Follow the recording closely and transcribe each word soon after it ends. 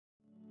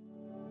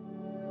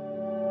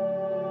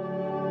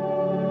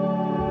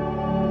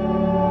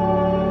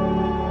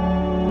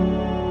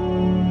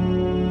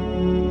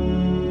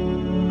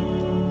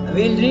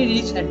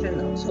each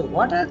sentence now. So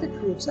what are the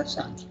truths of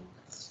Sankhya?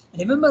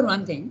 Remember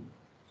one thing,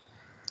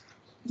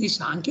 the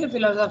Sankhya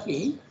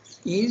philosophy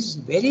is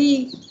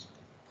very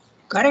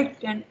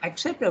correct and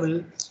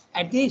acceptable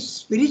at the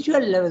spiritual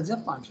levels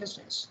of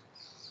consciousness,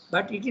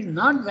 but it is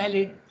not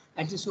valid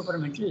at the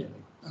supramental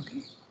level.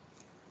 Okay,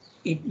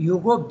 you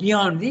go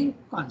beyond the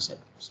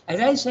concept. As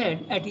I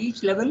said, at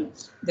each level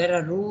there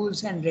are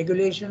rules and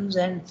regulations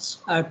and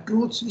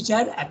truths which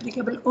are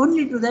applicable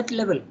only to that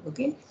level.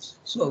 Okay,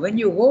 so when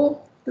you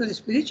go to the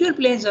spiritual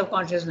planes of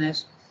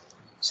consciousness,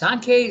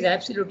 Sankhya is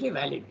absolutely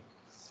valid.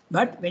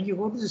 But when you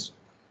go to the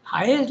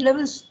highest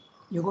levels,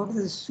 you go to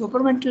the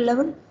supramental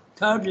level,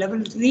 third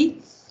level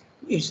 3,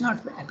 it's not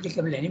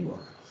applicable anymore.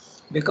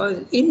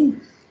 Because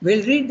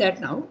we'll read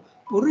that now,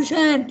 Purusha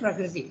and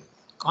Prakriti,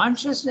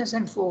 consciousness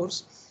and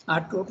force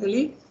are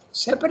totally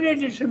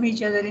separated from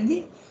each other in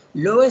the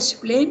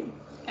lowest plane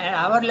at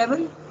our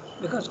level,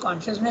 because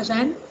consciousness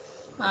and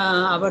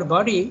our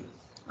body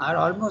are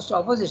almost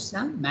opposites.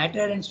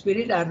 Matter and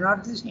spirit are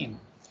not the same.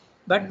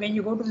 But when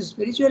you go to the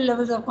spiritual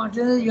levels of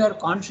consciousness, you are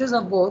conscious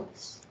of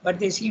both, but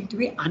they seem to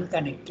be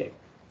unconnected.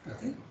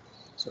 Okay,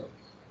 so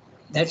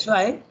that's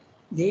why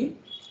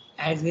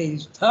as the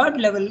third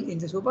level in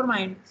the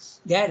supermind,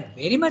 they are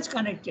very much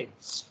connected.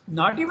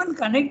 Not even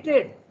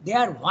connected, they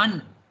are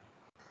one.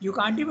 You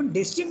can't even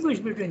distinguish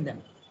between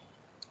them.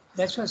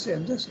 That's what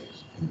Sriyamda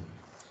says.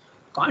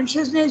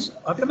 Consciousness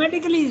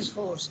automatically is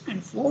force,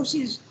 and force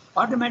is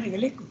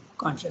automatically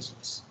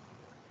consciousness.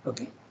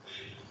 Okay.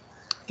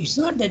 It's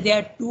not that they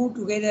are two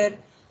together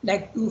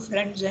like two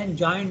friends and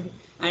joined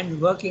and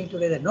working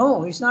together.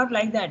 No, it's not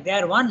like that. They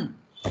are one.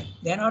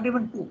 They are not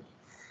even two.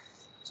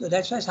 So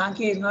that's why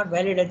Sankhya is not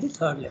valid at the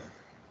third level.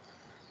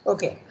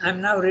 Okay,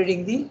 I'm now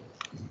reading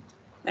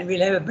and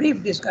we'll have a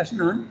brief discussion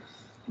on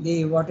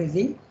what is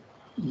the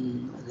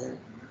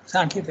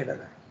Sankhya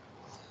philosophy.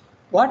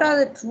 What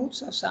are the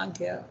truths of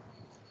Sankhya?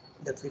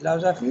 The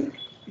philosophy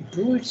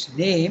drew its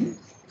name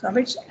from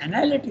its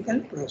analytical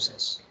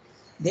process.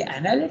 The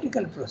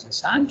analytical process.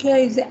 Sankhya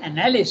is the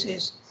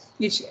analysis,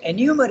 its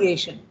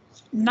enumeration,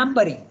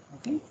 numbering.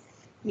 Okay,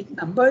 with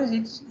numbers,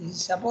 it's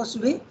supposed to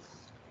be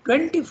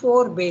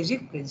 24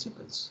 basic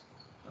principles.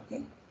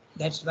 Okay,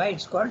 that's why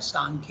it's called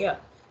Sankhya.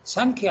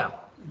 Sankhya,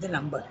 the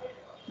number.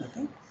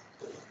 Okay,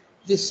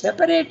 the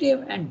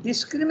separative and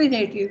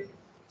discriminative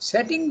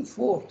setting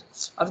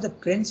forth of the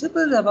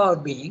principles of our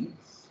being,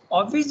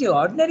 of which the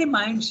ordinary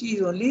mind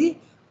sees only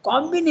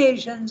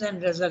combinations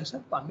and results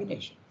of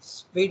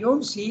combinations. We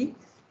don't see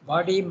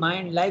body,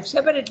 mind, life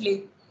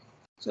separately.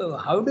 So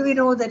how do we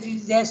know that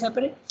they are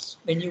separate?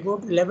 When you go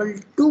to level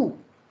 2,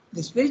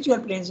 the spiritual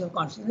planes of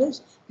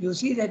consciousness, you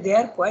see that they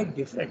are quite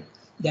different.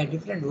 They are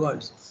different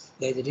worlds.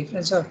 There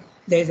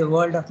is a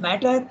world of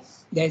matter,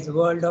 there is a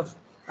world of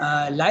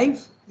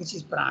life, which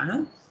is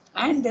prana,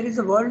 and there is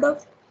a world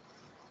of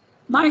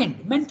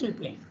mind, mental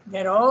plane.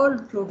 They are all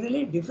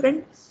totally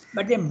different,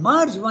 but they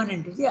merge one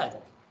into the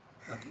other.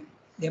 Okay?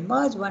 They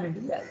merge one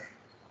into the other.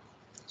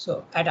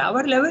 So at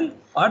our level,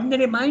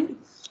 ordinary mind,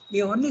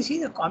 we only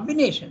see the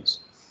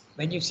combinations.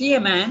 When you see a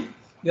man,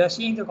 you are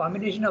seeing the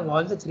combination of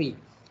all the three: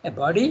 a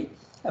body,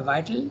 a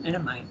vital, and a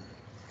mind,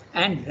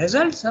 and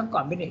results of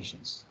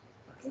combinations.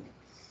 Okay?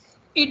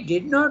 It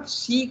did not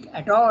seek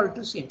at all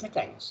to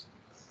synthesize.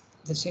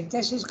 The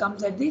synthesis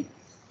comes at the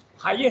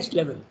highest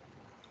level.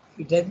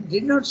 It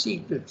did not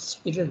seek to.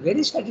 It was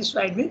very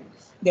satisfied with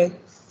the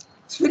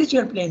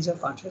spiritual planes of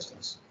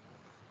consciousness.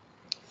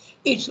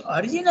 Its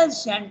original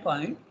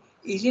standpoint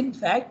is in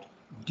fact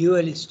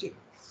dualistic.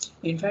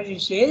 In fact,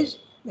 it says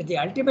that the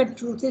ultimate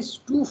truth is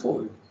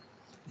twofold.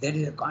 There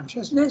is a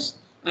consciousness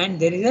and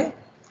there is a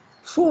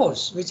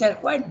force, which are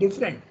quite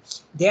different.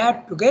 They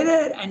are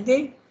together and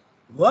they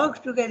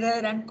work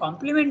together and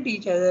complement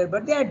each other,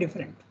 but they are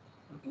different.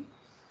 Okay?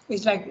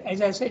 It's like,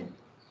 as I said,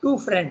 two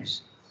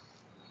friends.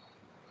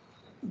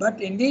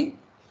 But in the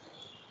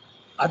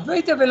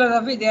Advaita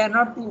philosophy, they are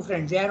not two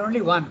friends, they are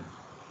only one.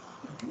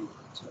 Okay?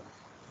 So,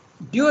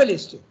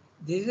 dualistic.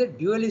 This is a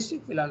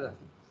dualistic philosophy.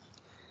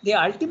 The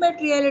ultimate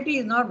reality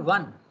is not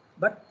one,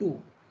 but two: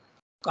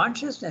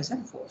 consciousness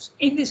and force.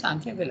 In the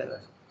Sankhya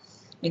philosophy.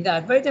 In the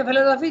Advaita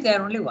philosophy, they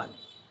are only one.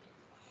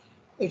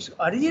 Its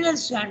original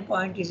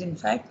standpoint is in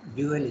fact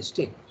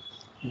dualistic,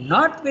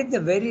 not with the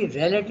very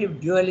relative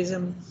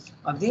dualism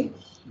of the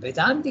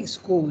Vedantic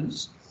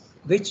schools,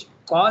 which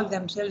call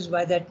themselves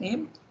by that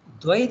name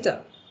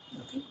Dvaita.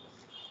 Okay?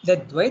 The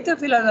Dvaita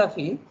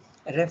philosophy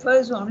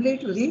refers only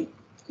to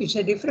it's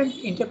a different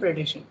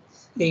interpretation.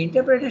 The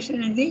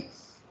interpretation in the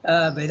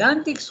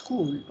Vedantic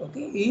school,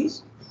 okay,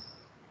 is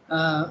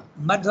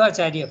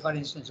Madhvacharya, for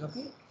instance,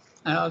 okay,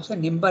 and also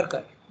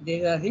Nimbarkar.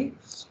 These are the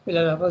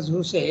philosophers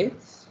who say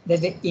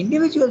that the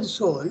individual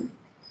soul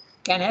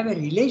can have a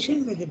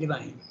relation with the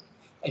divine,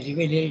 a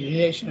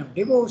relation of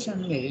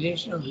devotion, a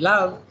relation of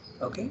love,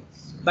 okay,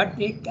 but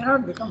they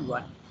cannot become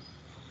one.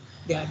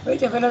 The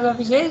Advaita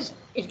philosophy says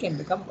it can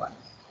become one.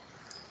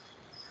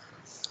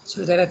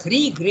 So there are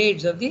three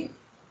grades of the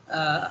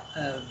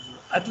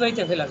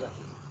Advaita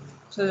philosophy.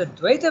 So the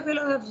Dvaita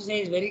philosophy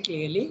says very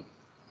clearly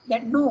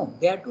that no,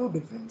 they are two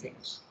different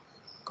things.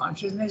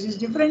 Consciousness is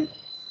different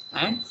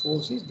and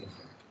force is different.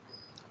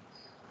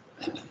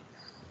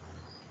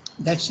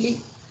 That's the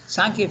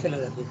Sankhya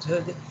philosophy.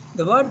 So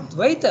the word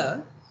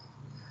Dvaita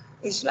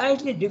is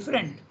slightly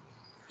different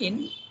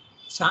in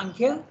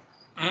Sankhya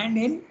and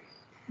in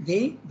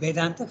the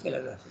Vedanta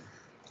philosophy.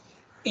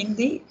 In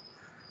the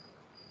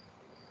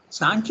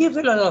Sankhya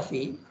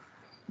philosophy,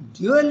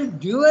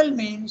 dual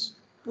means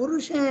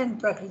Purusha and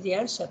Prakriti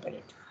are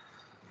separate.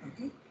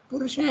 Okay?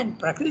 Purusha and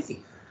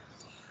Prakriti.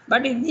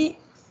 But in the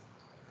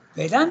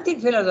Vedantic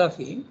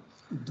philosophy,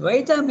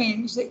 Dvaita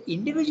means the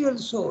individual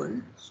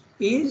soul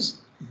is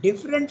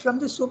different from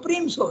the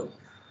Supreme Soul.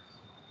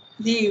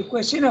 The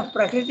question of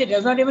Prakriti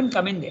does not even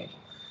come in there.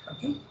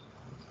 Okay?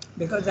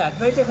 Because the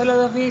Advaita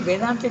philosophy,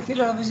 Vedantic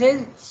philosophy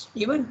says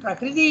even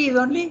Prakriti is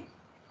only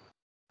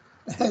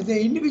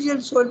the individual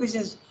soul which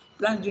has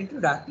plunged into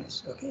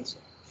darkness. Okay, so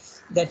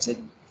that's it.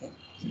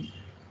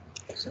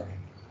 So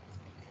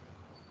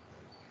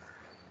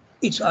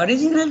its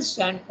original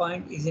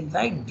standpoint is in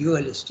fact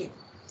dualistic,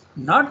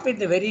 not with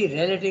the very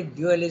relative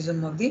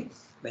dualism of the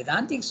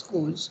Vedantic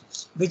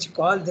schools, which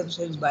call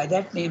themselves by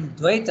that name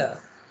Dvaita.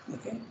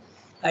 Okay,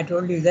 I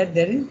told you that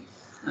there is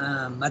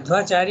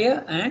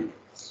Madhvacharya and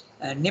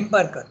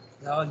Nimbarkar.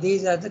 Now,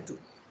 these are the two.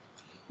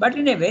 But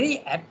in a very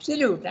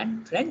absolute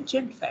and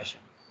trenchant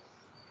fashion.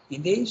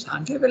 In the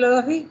Sankhya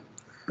philosophy,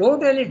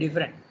 totally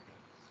different.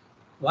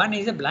 One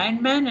is a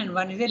blind man and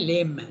one is a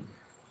lame man.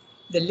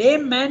 The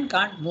lame man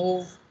can't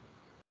move,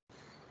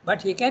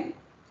 but he can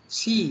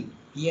see.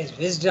 He has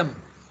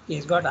wisdom. He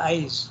has got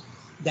eyes.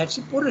 That's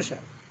a Purusha.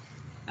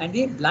 And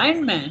the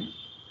blind man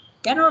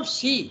cannot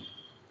see.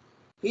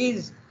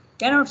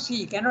 Cannot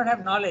see, cannot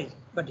have knowledge,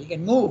 but he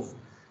can move.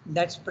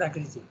 That's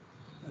Prakriti.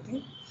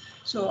 Okay?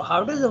 So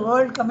how does the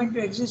world come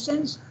into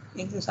existence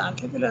in the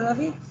Sankhya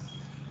philosophy?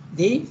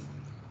 The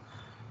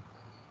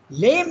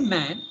lame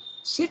man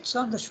sits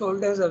on the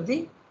shoulders of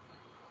the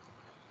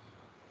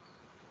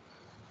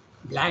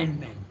blind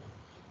man.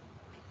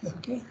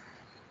 Okay?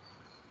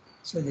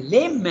 So the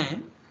lame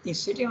man is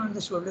sitting on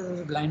the shoulders of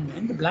the blind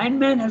man. The blind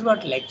man has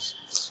got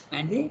legs.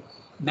 And the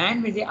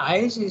man with the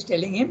eyes is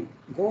telling him,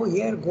 go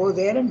here, go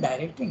there, and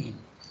directing him.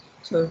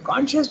 So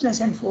consciousness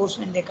and force,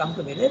 when they come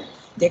together,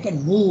 they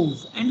can move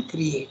and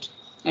create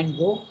and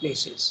go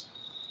places.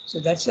 So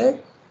that's a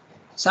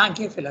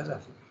Sankhya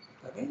philosophy.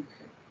 Okay?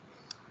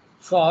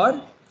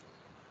 For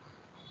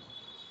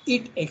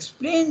it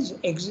explains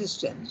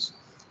existence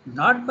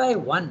not by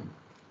one,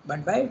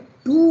 but by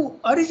two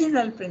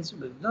original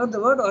principles. Note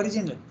the word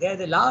original. They are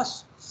the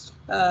last,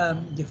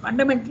 the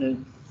fundamental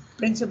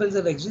principles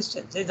of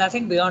existence. There is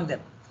nothing beyond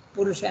them.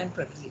 Purusha and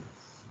Prakriti,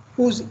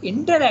 whose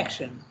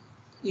interaction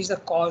is the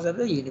cause of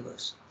the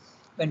universe.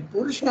 When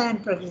Purusha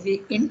and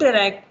Prakriti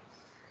interact,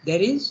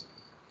 there is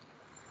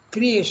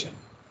creation.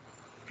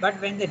 But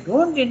when they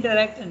don't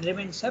interact and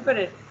remain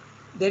separate,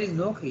 there is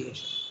no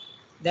creation.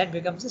 That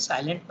becomes a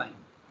silent mind.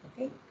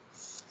 Okay?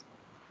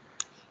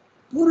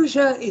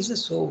 Purusha is the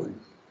soul,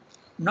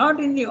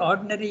 not in the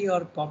ordinary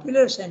or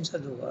popular sense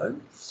of the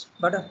word,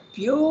 but a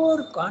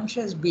pure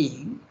conscious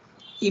being,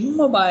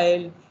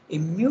 immobile,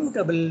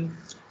 immutable,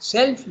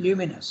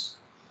 self-luminous.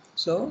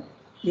 So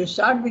you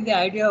start with the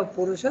idea of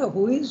Purusha,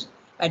 who is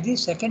at the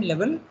second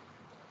level,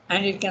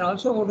 and it can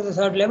also go to the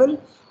third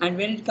level, and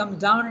when it comes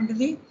down into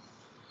the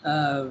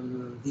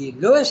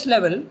lowest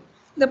level,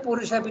 the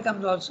Purusha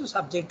becomes also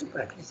subject to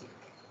Prakriti.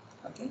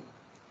 Okay,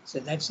 so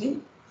that's the,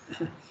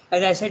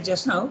 as I said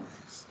just now,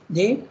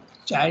 the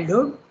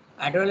childhood,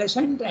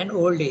 adolescent, and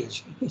old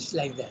age. It's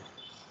like that.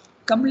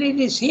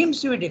 Completely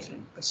seems to be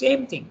different, but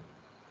same thing.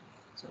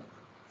 So,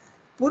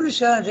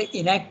 Purusha, the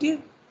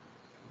inactive,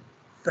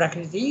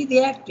 Prakriti, the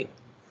active.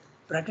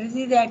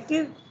 Prakriti, the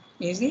active,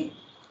 is the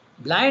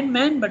blind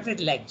man but with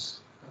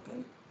legs. Okay?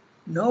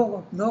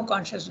 No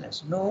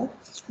consciousness, no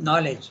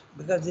knowledge,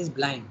 because he is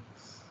blind,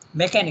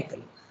 mechanical.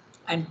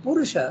 And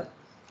Purusha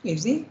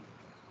is the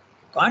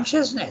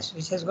consciousness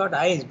which has got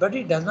eyes, but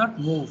it does not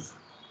move,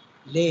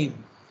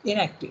 lame,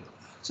 inactive.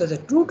 So the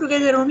two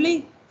together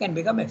only can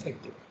become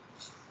effective.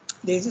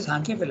 This is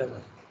Sankhya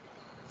philosophy.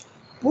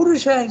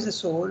 Purusha is the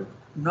soul,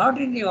 not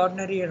in the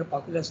ordinary or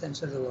popular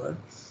sense of the word,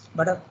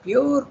 but a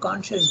pure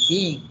conscious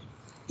being,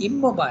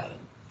 immobile,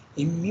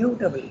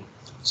 immutable,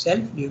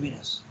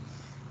 self-luminous.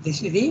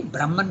 This is the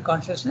Brahman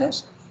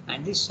consciousness,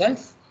 and the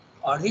self,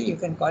 or you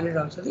can call it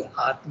also the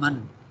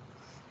Atman.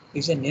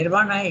 It's a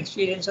nirvana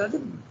experience of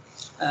the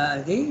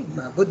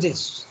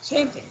Buddhists.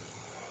 Same thing.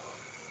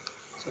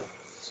 So,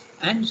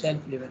 and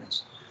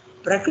self-luminous.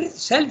 Prakriti,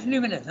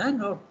 self-luminous,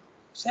 no.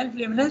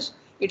 Self-luminous,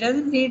 it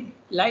doesn't need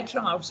light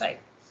from outside.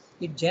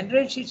 It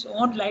generates its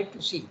own light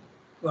to see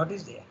what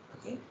is there.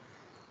 Okay,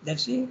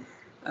 that's the.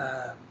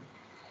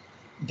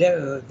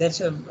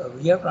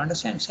 You have to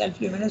understand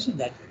self-luminous in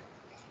that way.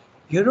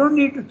 You don't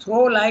need to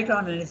throw light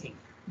on anything.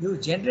 You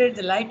generate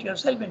the light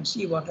yourself and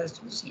see what has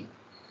to be seen.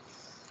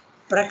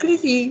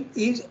 Prakriti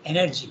is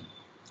energy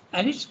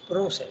and its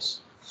process.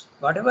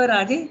 Whatever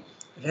are the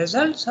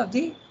results of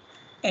the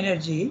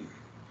energy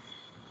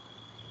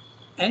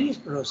and its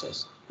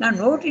process. Now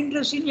note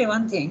interestingly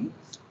one thing,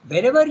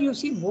 wherever you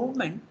see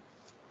movement,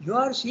 you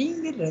are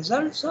seeing the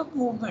results of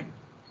movement,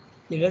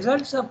 the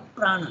results of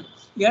prana.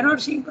 You are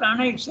not seeing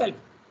prana itself.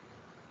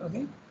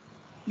 Okay?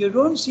 You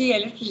don't see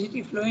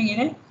electricity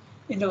flowing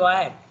in the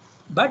wire,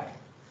 but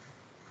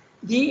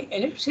the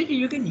electricity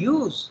you can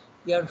use.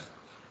 Your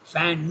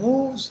fan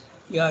moves,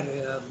 your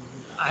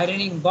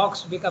ironing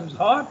box becomes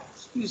hot.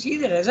 You see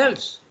the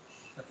results.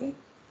 Okay,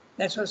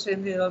 that's what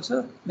Srindri is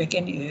also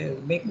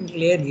making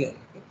clear here.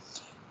 Okay?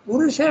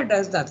 Purusha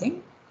does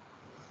nothing,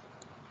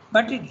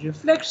 but it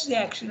reflects the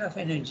action of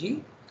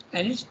energy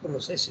and its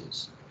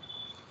processes.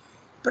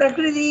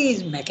 Prakriti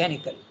is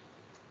mechanical,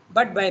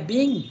 but by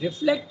being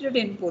reflected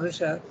in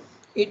Purusha,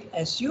 it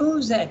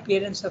assumes the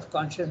appearance of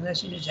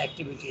consciousness in its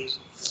activities,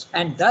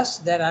 and thus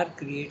there are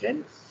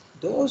created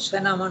those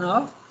phenomena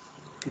of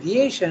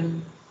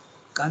creation,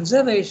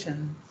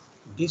 conservation,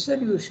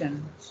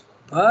 dissolution,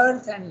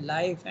 birth and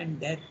life and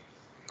death,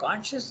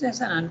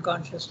 consciousness and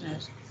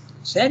unconsciousness,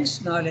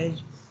 sense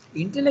knowledge,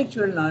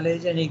 intellectual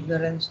knowledge and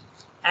ignorance,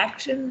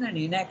 action and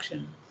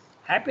inaction,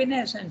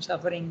 happiness and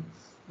suffering,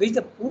 which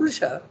the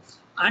Purusha,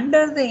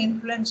 under the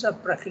influence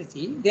of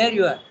Prakriti, there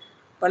you are,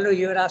 Pallu,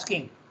 you are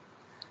asking,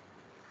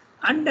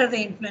 under the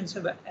influence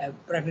of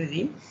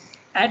Prakriti,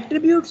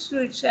 attributes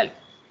to itself.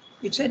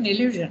 It's an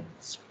illusion.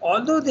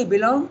 Although they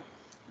belong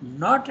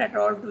not at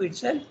all to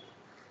itself,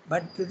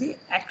 but to the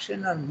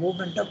action or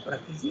movement of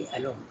Prakriti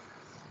alone.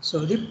 So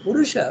the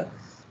Purusha,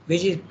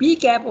 which is P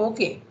cap,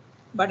 okay,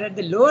 but at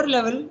the lower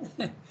level,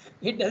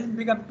 it doesn't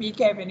become P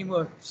cap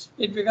anymore.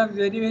 It becomes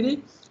very,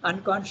 very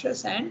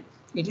unconscious and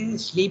it is a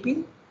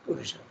sleeping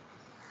Purusha.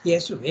 He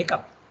has to wake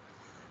up.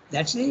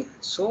 That's the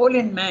soul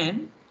in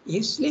man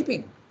is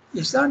sleeping.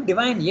 It's not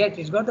divine yet.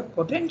 It's got the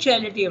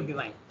potentiality of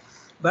divine,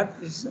 but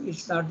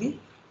it's not the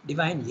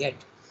divine yet.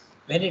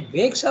 When it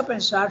wakes up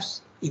and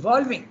starts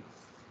evolving,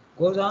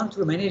 goes on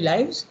through many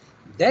lives,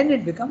 then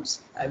it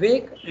becomes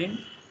awake and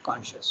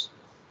conscious.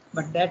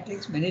 But that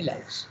takes many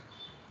lives.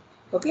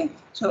 Okay?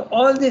 So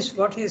all this,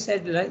 what he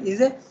said,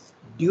 is a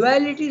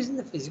dualities in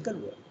the physical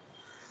world.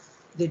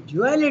 The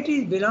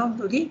dualities belong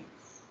to the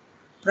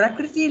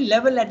Prakriti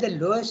level at the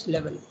lowest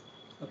level.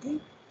 Okay?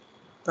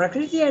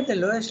 Prakriti at the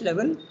lowest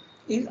level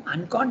is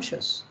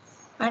unconscious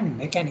and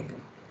mechanical.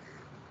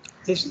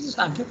 This is the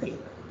Sankhya level.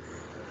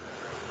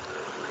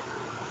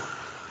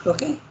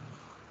 Okay?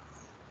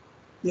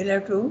 You'll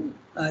have to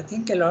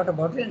think a lot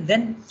about it. And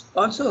then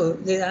also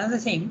there's another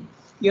thing,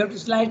 you have to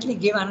slightly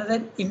give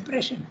another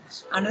impression,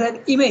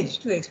 another image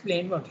to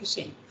explain what he's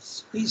saying.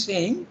 He's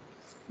saying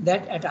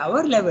that at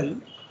our level,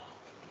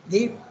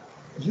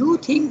 you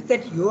think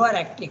that you are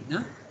acting.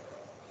 Huh?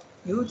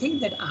 You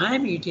think that I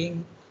am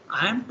eating,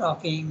 I am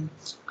talking,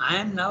 I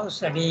am now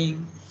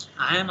studying,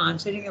 I am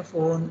answering a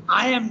phone,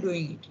 I am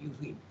doing it, you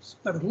feel.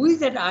 But who is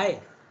that I?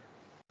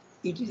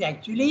 It is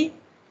actually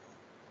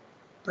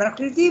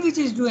Prakriti which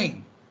is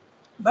doing.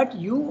 But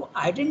you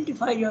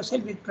identify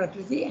yourself with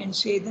Prakriti and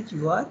say that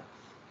you are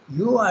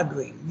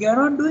doing. You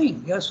are not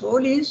doing. The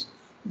soul is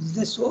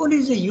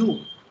a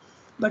you.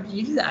 But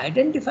it is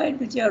identified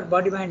with your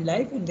body, mind,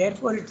 life, and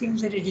therefore it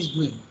thinks that it is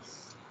doing.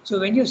 So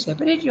when you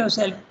separate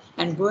yourself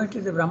and go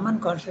into the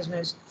Brahman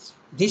consciousness,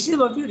 this is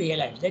what you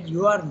realize, that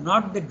you are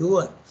not the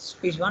doer.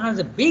 It's one of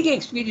the big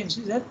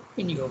experiences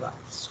in yoga.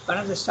 One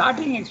of the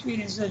starting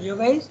experiences of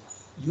yoga is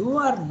you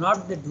are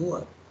not the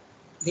doer.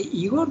 The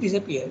ego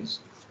disappears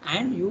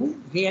and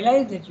you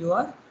realize that you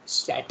are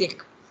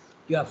static.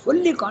 You are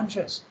fully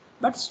conscious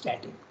but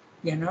static.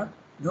 You are not,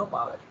 no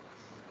power.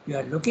 You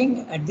are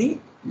looking at the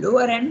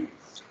lower end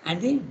and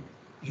the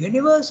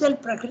universal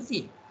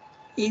Prakriti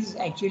is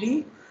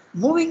actually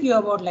moving you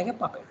about like a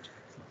puppet.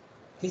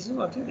 This is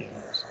what you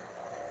realize.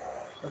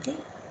 Okay?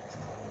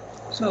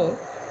 So,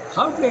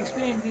 how to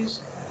explain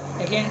this?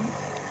 Again,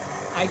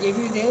 I gave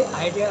you the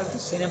idea of the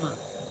cinema.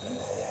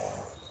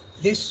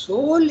 The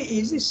soul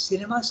is a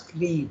cinema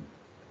screen.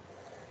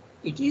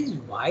 It is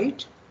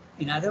white.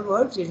 In other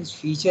words, it is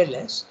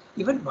featureless.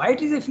 Even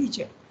white is a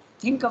feature.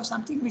 Think of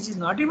something which is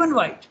not even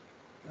white.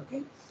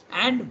 Okay?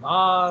 And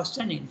vast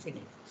and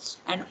infinite.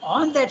 And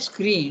on that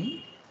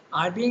screen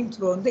are being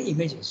thrown the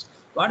images.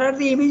 What are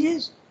the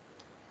images?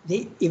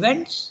 The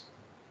events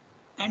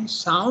and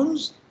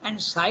sounds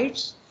and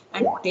sights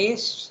and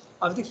tastes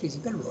of the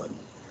physical world.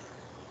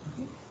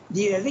 Okay?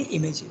 These are the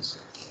images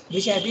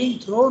which are being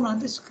thrown on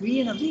the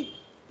screen of the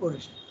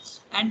Purusha.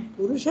 And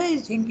Purusha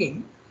is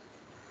thinking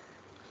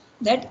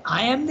that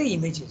I am the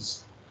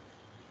images.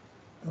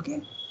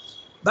 Okay?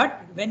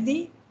 But when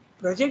the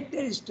projector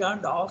is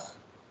turned off,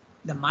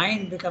 the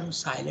mind becomes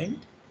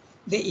silent,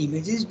 the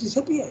images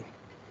disappear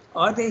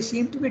or they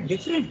seem to be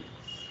different.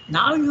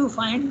 Now you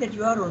find that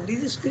you are only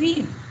the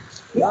screen.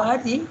 You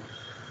are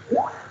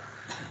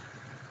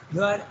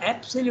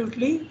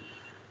absolutely,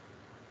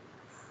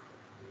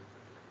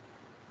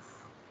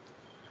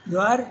 you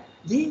are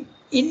the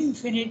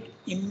infinite,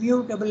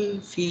 immutable,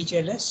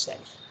 featureless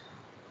self.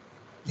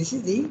 This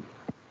is the,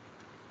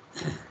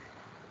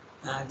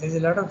 there's a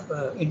lot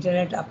of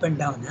internet up and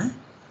down. Huh?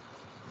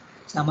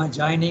 Some are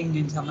joining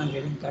and some are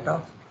getting cut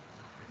off.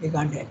 We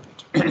can't help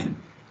it.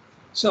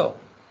 So,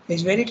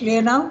 it's very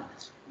clear now.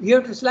 You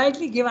have to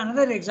slightly give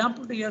another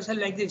example to yourself,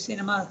 like the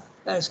cinema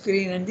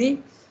screen and the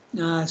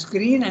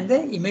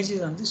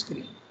images on the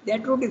screen. They are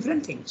two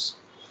different things.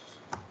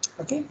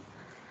 Okay?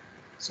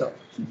 So,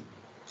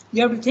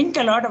 you have to think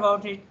a lot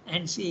about it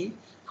and see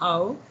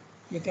how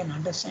you can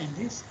understand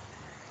this.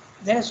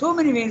 There are so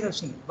many ways of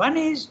seeing. One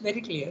is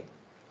very clear.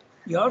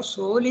 Your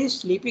soul is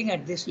sleeping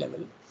at this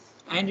level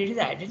and it is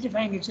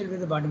identifying itself with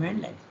the body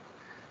mind life.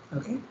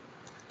 Okay?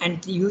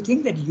 And you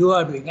think that you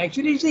are doing.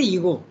 Actually, it's the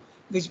ego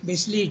which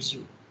misleads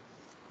you.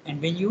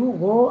 And when you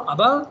go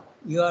above,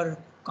 your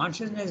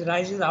consciousness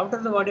rises out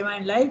of the body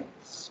mind life,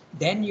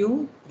 then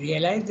you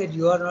realize that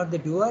you are not the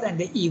doer and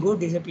the ego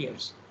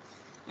disappears.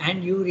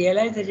 And you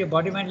realize that your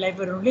body mind life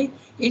are only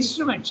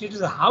instruments. It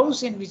is a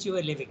house in which you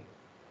are living.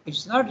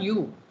 It's not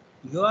you.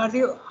 You are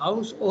the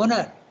house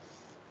owner.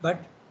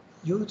 But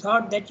you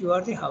thought that you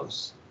are the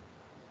house.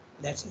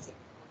 That's the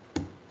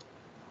thing.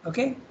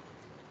 Okay?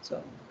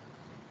 So,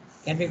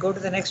 can we go to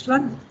the next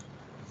one?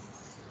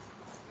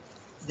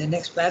 The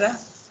next para.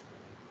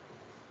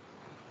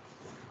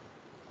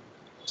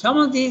 Some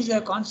of these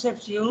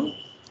concepts you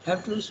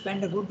have to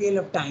spend a good deal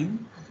of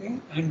time, okay,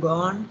 and go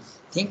on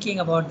thinking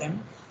about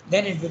them.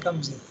 Then it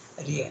becomes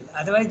real.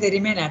 Otherwise, they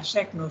remain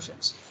abstract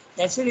notions.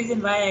 That's the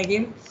reason why I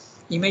give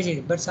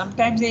images. But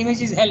sometimes the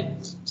images help.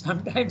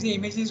 Sometimes the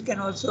images can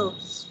also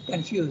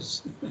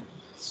confuse.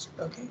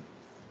 Okay.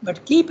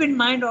 But keep in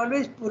mind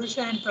always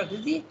Purusha and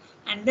Prakriti,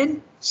 and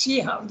then see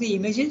how the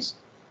images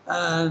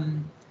are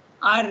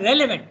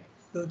relevant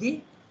to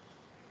the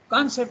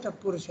concept of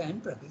Purusha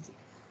and Prakriti.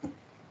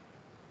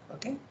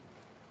 Okay.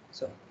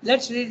 So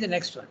let's read the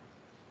next one.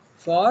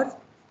 For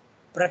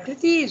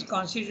Prakriti is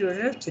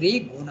constituted of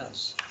three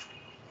gunas.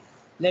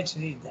 Let's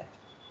read that.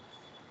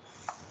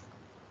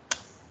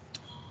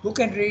 Who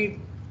can read?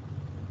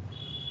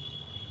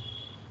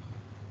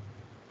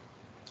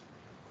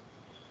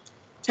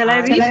 Shall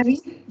I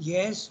read?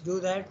 Yes, do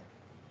that.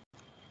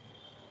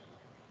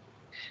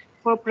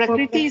 For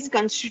Prakriti is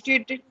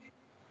constituted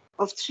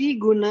of three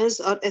gunas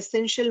or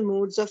essential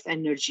modes of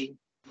energy.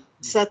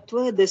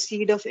 Sattva, the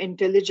seed of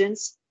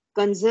intelligence,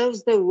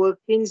 conserves the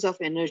workings of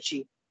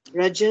energy.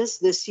 Rajas,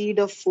 the seed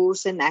of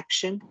force and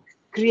action,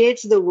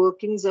 creates the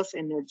workings of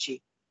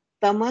energy.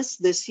 Tamas,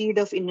 the seed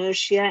of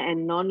inertia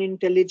and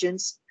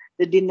non-intelligence,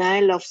 the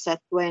denial of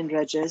sattva and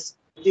rajas,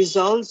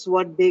 dissolves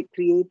what they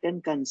create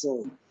and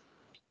conserve.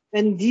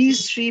 When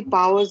these three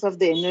powers of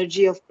the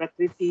energy of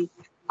Prakriti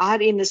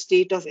are in a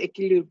state of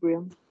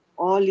equilibrium,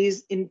 all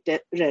is in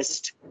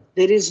rest.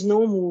 There is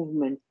no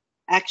movement,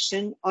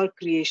 action, or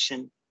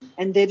creation,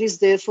 and there is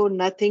therefore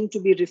nothing to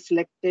be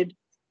reflected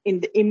in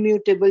the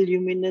immutable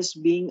luminous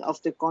being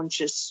of the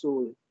conscious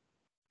soul.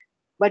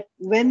 But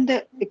when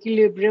the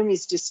equilibrium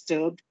is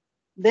disturbed,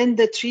 then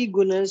the three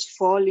gunas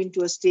fall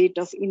into a state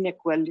of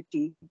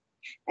inequality,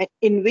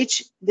 in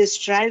which they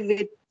strive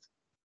with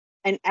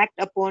and act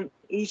upon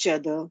each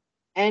other,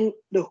 and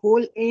the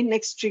whole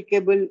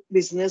inextricable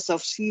business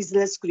of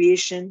ceaseless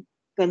creation,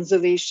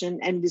 conservation,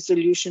 and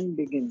dissolution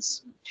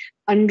begins,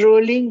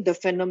 unrolling the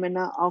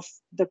phenomena of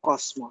the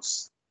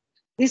cosmos.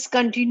 This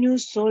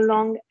continues so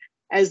long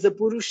as the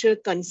Purusha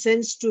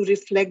consents to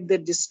reflect the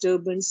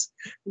disturbance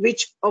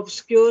which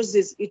obscures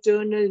his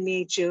eternal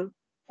nature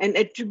and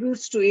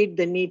attributes to it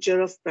the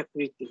nature of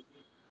Prakriti.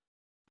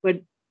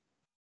 But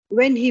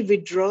when he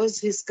withdraws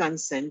his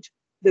consent,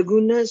 the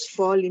gunas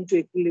fall into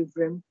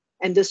equilibrium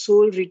and the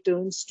soul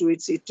returns to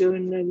its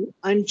eternal,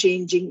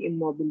 unchanging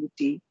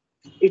immobility.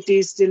 It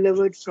is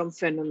delivered from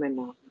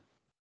phenomena.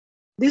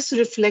 This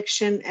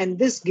reflection and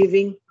this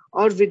giving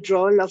or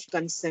withdrawal of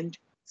consent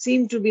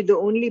seem to be the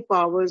only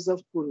powers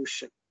of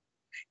Purusha.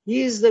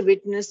 He is the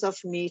witness of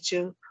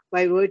nature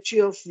by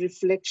virtue of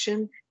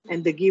reflection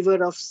and the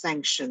giver of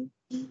sanction,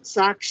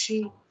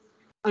 Sakshi,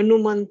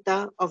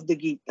 Anumanta of the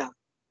Gita,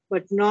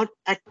 but not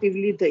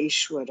actively the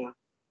Ishvara.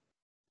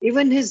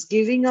 Even his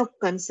giving of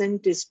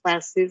consent is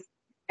passive,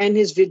 and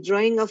his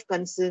withdrawing of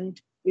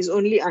consent is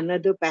only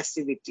another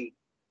passivity.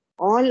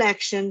 All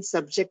action,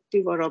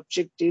 subjective or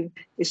objective,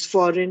 is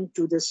foreign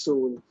to the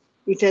soul.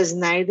 It has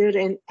neither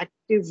an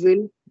active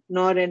will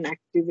nor an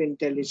active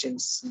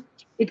intelligence.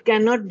 It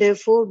cannot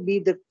therefore be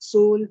the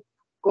sole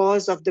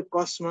cause of the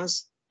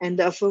cosmos, and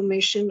the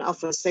affirmation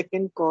of a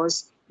second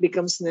cause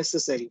becomes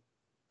necessary.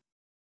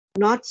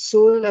 Not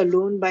soul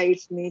alone by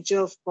its nature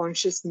of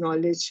conscious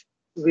knowledge,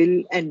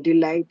 will, and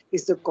delight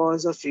is the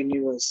cause of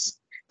universe,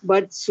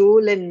 but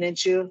soul and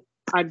nature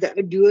are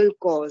the dual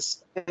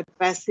cause, a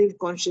passive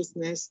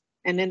consciousness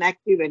and an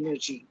active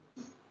energy.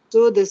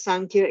 So the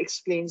Sankhya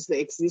explains the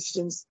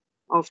existence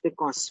of the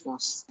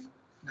cosmos.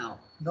 Now,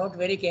 note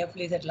very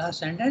carefully that last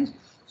sentence.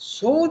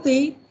 So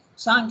the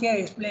Sankhya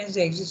explains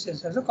the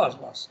existence of the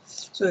cosmos.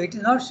 So it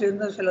is not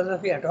Sridhar's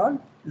philosophy at all,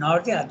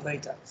 nor the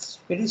Advaita.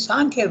 It is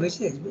Sankhya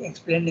which is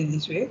explained in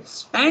this way,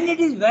 and it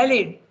is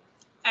valid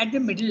at the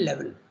middle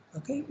level.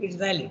 Okay, it's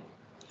valid.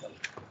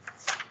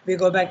 We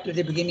go back to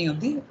the beginning of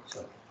the.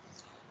 So,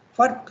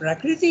 for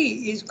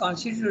Prakriti is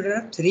constituted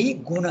of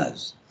three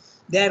gunas.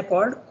 They are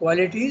called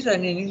qualities,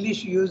 and in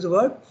English you use the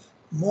word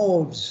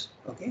modes.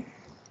 Okay,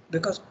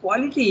 because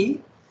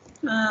quality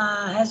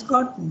has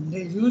got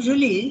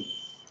usually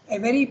a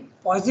very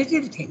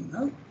positive thing.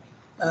 No?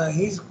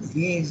 His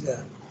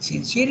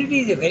sincerity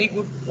is a very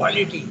good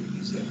quality.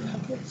 You say,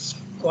 okay?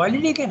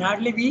 Quality can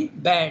hardly be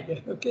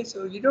bad. Okay,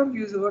 so you don't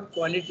use the word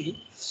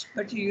quality,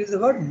 but you use the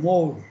word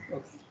mode.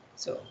 Okay,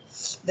 so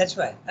that's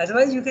why.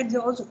 Otherwise, you can say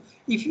also,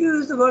 if you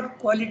use the word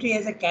quality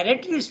as a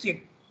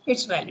characteristic,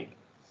 it's valid.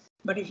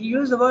 But if you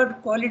use the word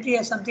quality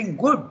as something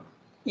good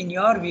in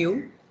your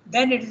view,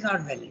 then it is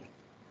not valid.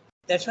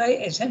 That's why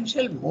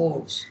essential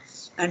modes.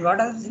 And what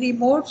are the three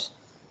modes?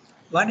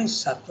 One is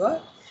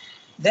sattva,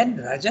 then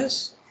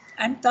rajas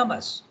and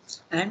tamas.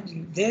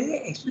 And there is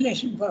an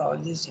explanation for all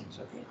these things.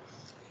 Okay.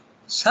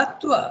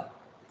 Sattva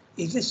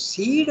is the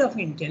seed of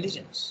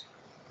intelligence.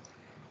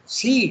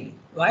 Seed.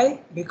 Why?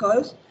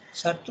 Because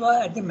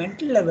sattva at the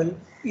mental level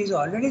is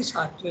already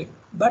sattvic,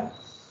 but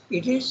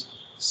it is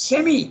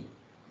semi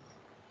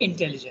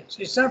intelligence.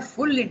 It's not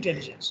full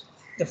intelligence.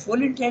 The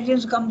full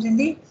intelligence comes in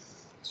the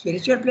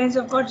spiritual planes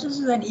of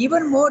consciousness and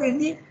even more in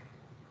the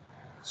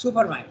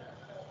supermind,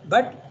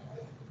 but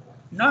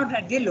not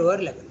at the lower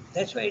level.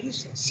 That's why it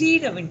is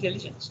seed of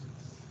intelligence.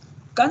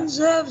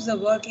 Conserves the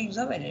workings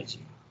of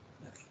energy.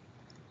 Okay.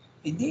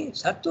 In the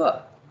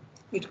sattva,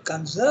 it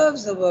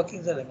conserves the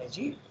workings of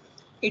energy.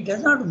 It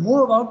does not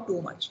move about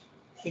too much.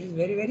 It is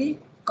very, very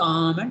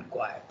calm and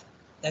quiet.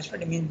 That's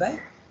what I mean by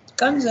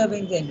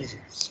conserving the energy.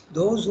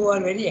 Those who are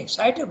very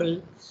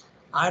excitable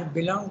are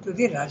belong to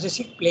the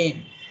rajasic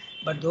plane,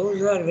 but those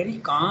who are very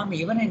calm,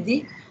 even in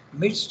the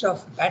midst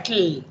of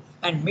battle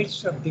and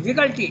midst of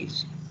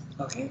difficulties,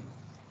 okay,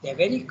 they are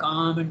very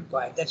calm and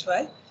quiet. That's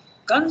why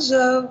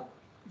conserve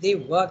the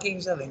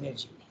workings of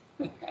energy.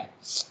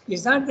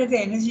 It's not that the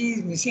energy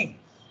is missing.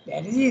 The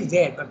energy is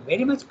there, but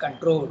very much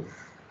controlled.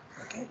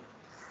 Okay,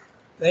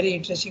 very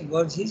interesting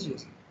words he's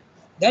using.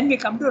 Then we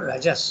come to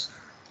rajas,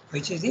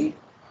 which is the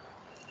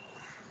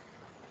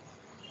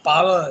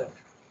power,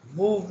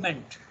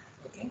 movement,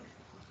 okay,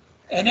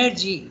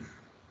 energy,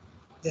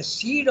 the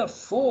seed of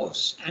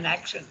force and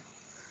action,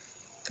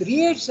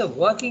 creates the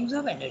workings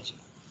of energy.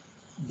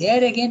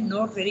 There again,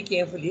 note very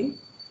carefully,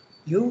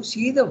 you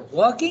see the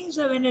workings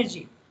of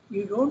energy.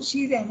 You don't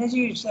see the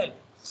energy itself.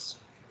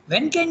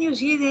 When can you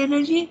see the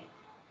energy?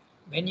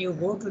 When you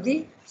go to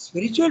the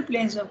spiritual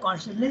planes of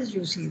consciousness,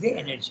 you see the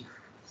energy.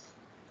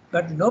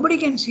 But nobody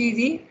can see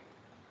the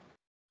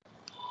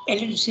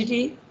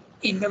electricity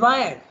in the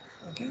wire.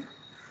 Okay,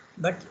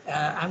 but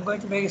I'm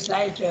going to make a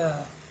slight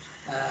uh,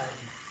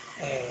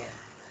 a,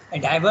 a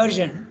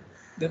diversion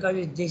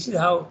because this is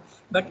how.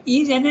 But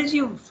is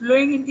energy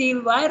flowing in the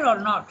wire or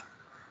not?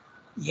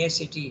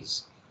 Yes, it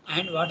is.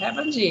 And what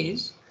happens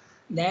is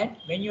that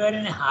when you are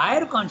in a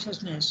higher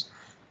consciousness,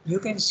 you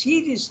can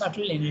see these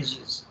subtle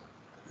energies.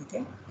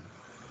 Okay.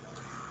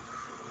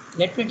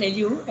 Let me tell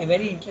you a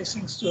very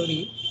interesting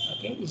story.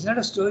 Okay, it's not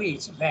a story;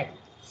 it's a fact.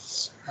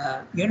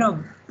 You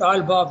know,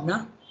 Tall Bob,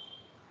 na?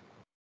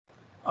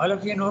 All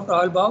of you know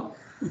Tall Bob?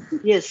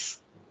 Yes.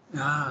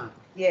 Ah,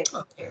 Yes.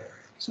 okay.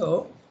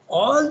 So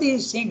all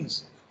these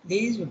things,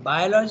 these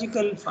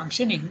biological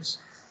functionings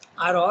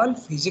are all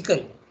physical.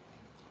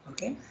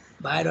 Okay,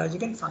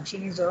 biological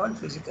functionings are all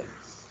physical.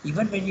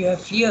 Even when you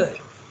have fear,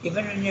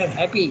 even when you are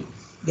happy,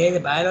 there is a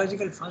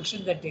biological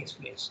function that takes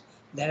place.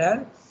 There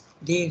are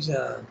these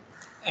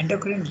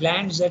endocrine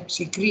glands that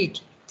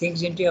secrete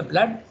things into your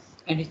blood,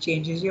 and it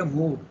changes your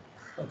mood.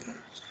 Okay,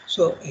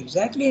 so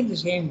exactly in the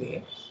same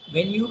way,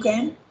 when you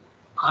can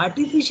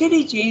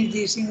artificially change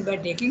these things by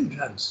taking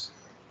drugs.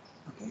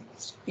 Okay,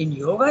 in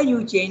yoga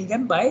you change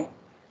them by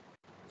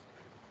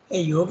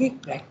a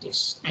yogic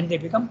practice and they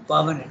become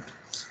permanent.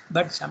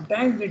 But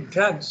sometimes with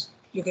drugs,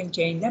 you can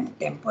change them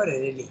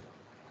temporarily.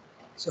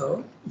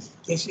 So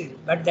this is,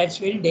 but that's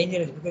very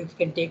dangerous because it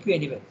can take you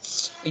anywhere.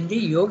 In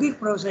the yogic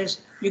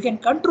process, you can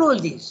control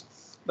these,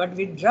 but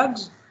with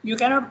drugs, you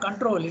cannot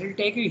control. It will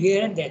take you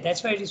here and there.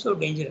 That's why it is so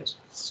dangerous.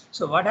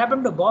 So what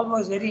happened to Bob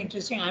was very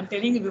interesting. I'm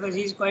telling you because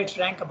he's quite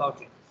frank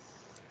about it.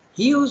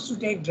 He used to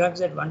take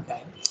drugs at one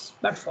time,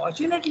 but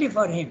fortunately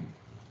for him,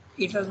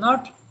 it was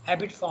not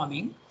habit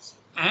forming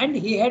and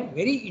he had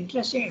very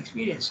interesting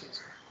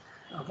experiences.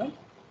 Okay.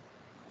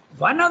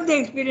 One of the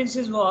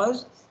experiences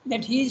was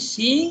that he is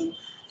seeing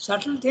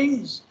subtle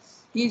things.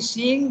 He is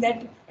seeing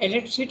that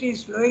electricity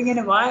is flowing in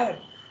a wire.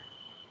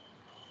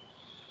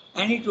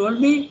 And he told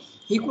me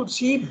he could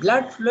see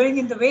blood flowing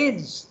in the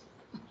veins.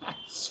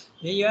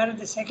 When you are at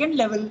the second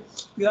level,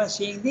 you are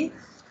seeing the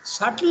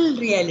subtle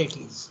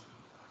realities.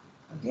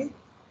 Okay.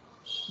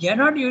 You are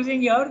not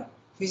using your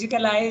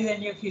physical eyes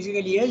and your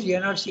physical ears, you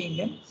are not seeing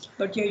them,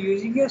 but you are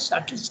using your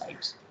subtle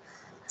sights.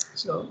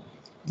 So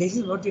this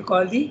is what you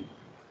call the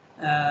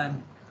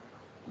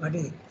what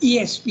is it?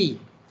 ESP,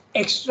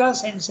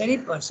 extrasensory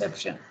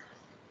perception.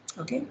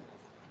 Okay,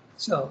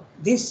 so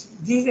this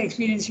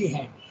experience he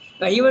had,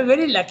 but he was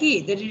very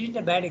lucky that he didn't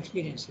have bad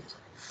experiences.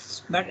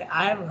 But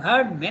I have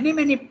heard many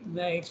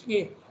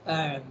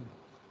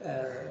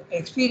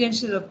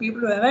experiences of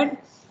people who have had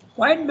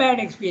quite bad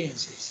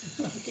experiences.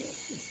 Okay.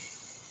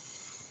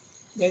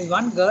 There's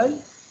one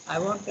girl, I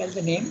won't tell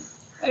the name,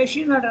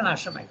 she's not an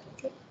ashramite,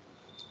 okay?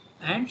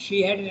 And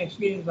she had an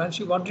experience once,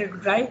 she wanted to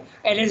try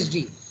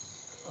LSD,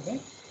 okay?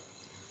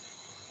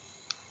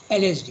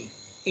 LSD.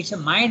 It's a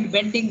mind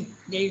bending,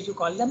 they used to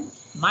call them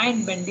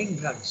mind bending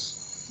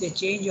drugs. They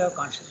change your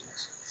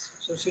consciousness.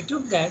 So she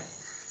took that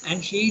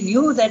and she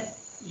knew that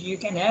you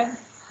can have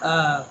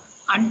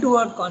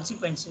untoward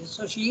consequences.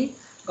 So she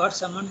got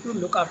someone to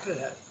look after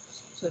her.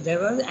 So there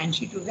was, and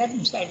she took that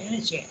and sat in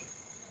a chair.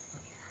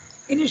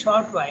 In a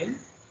short while,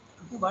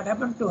 what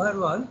happened to her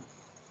was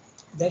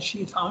that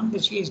she found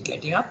that she is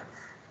getting up.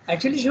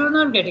 Actually, she was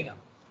not getting up,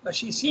 but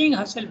she's seeing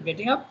herself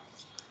getting up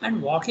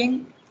and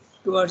walking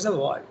towards the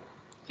wall.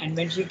 And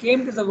when she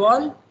came to the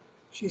wall,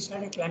 she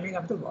started climbing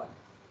up the wall.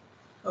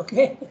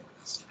 Okay?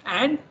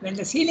 And when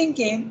the ceiling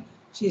came,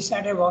 she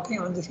started walking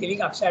on the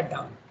ceiling upside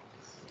down.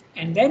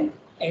 And then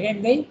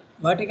again the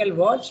vertical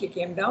wall, she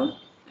came down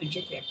and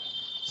she came up.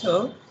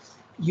 So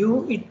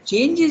it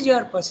changes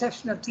your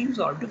perception of things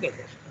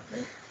altogether.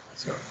 Okay?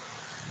 So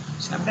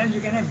sometimes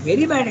you can have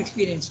very bad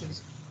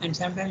experiences, and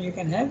sometimes you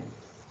can have,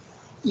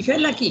 if you're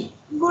lucky,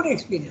 good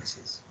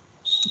experiences.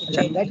 It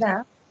changes.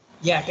 Rangada,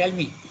 Yeah, tell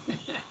me.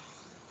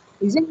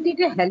 isn't it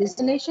a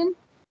hallucination?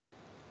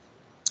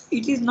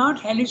 It is not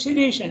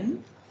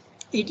hallucination.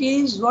 It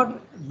is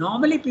what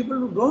normally people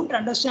who don't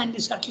understand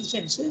the subtle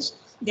senses,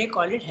 they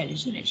call it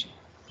hallucination.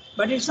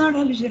 But it's not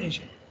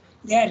hallucination.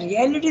 They are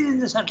realities in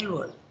the subtle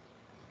world.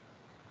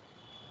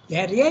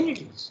 They are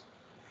realities.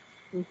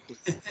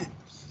 Okay.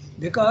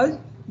 Because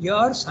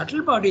your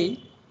subtle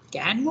body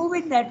can move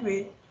in that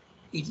way.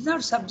 It is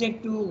not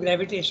subject to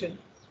gravitation.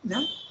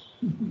 No?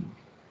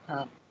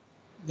 Uh,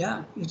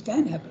 Yeah, it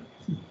can happen.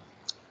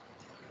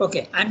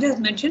 Okay, I'm just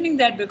mentioning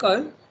that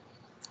because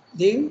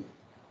the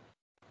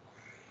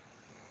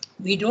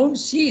we don't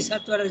see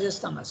sattva, rajas,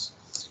 tamas.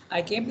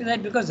 I came to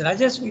that because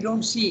rajas we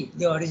don't see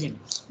the origin.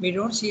 We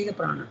don't see the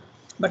prana.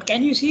 But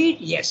can you see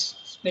it?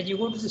 Yes. When you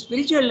go to the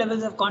spiritual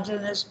levels of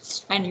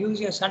consciousness and use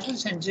your subtle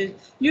senses,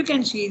 you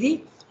can see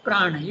the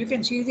prana, you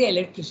can see the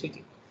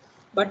electricity.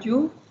 But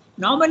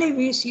normally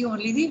we see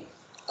only the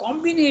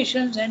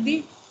combinations and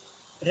the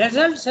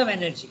results of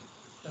energy.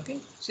 Okay?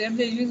 Same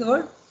they use the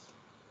word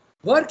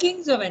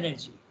workings of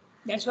energy.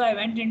 That's why I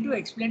went into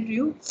explain to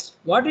you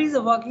what is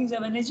the workings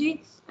of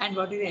energy and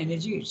what is the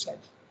energy itself.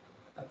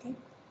 Okay.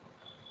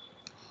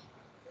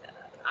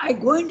 I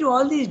go into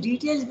all these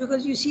details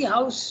because you see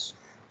how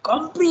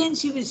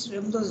comprehensive is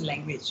Ramdo's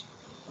language.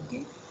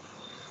 Okay.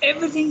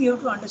 Everything you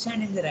have to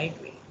understand in the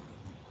right way.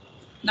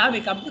 Now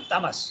we come to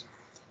tamas.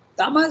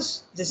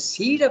 Tamas, the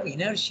seed of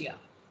inertia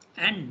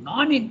and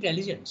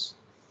non-intelligence.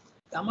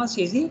 Tamas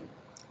is the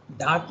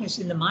darkness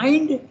in the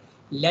mind,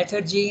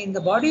 lethargy in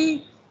the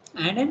body,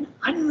 and an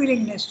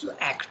unwillingness to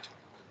act,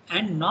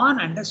 and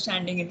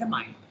non-understanding in the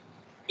mind,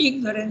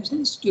 ignorance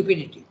and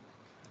stupidity.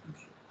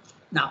 Okay.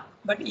 Now,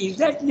 but is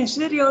that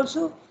necessary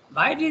also?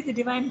 Why did the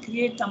divine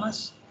create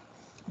tamas?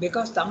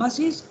 Because tamas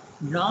is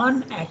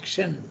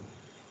non-action.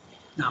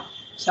 Now,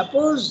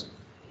 suppose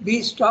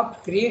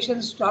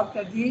creation stopped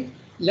at the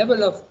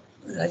level of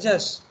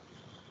rajas,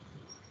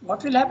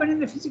 what will happen in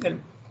the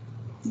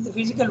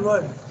physical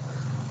world?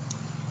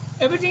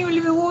 Everything will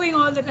be moving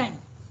all the time.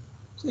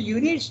 So you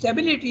need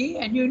stability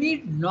and you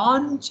need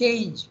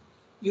non-change.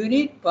 You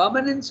need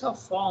permanence of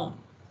form.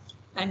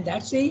 And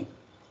that's the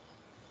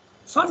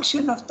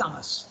function of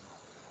tamas.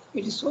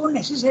 It is so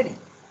necessary.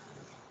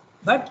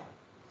 But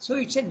so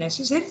it's a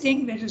necessary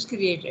thing that is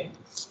created.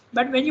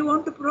 But when you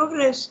want to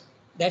progress,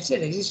 that's a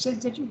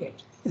resistance that you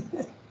get.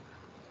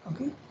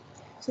 Okay?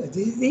 So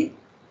this is the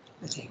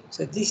thing.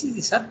 So this is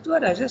the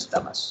sattva, rajas,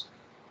 tamas.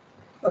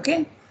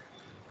 Okay?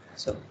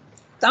 So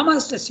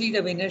tamas, the seed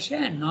of inertia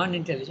and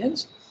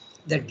non-intelligence,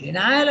 the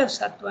denial of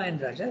sattva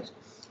and rajas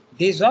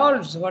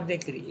dissolves what they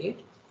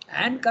create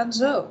and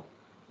conserve.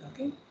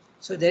 Okay?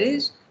 So there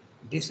is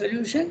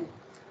dissolution,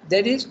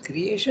 there is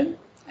creation,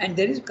 and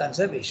there is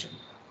conservation.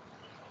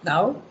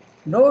 Now,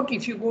 note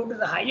if you go to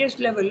the highest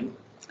level,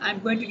 I'm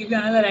going to give you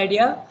another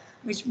idea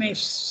which may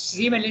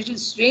seem a little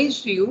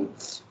strange to you,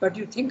 but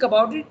you think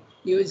about it,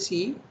 you will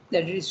see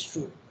that it is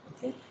true.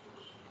 Okay?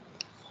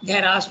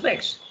 There are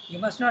aspects, you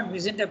must not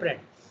misinterpret.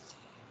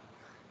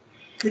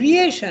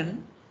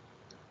 Creation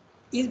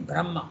is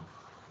Brahma.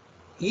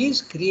 He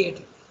is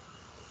creating.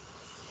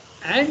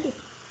 And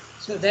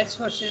so that's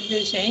what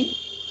Sridhar is saying,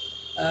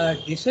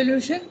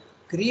 dissolution,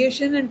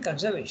 creation and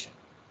conservation.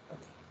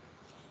 Okay.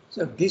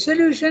 So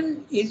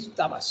dissolution is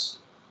tamas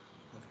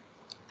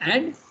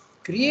and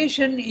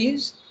creation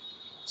is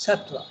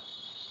sattva,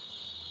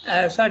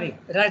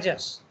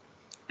 rajas.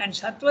 And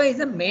sattva is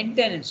the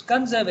maintenance,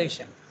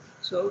 conservation.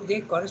 So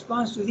they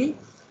corresponds to the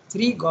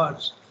three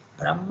gods,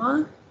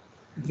 Brahma,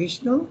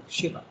 Vishnu,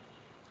 Shiva.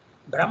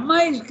 Brahma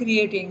is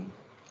creating,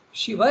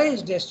 Shiva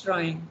is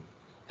destroying,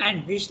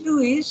 and Vishnu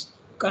is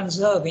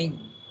conserving.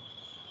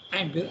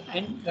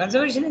 And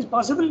conservation is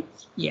possible?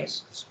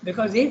 Yes.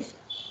 Because if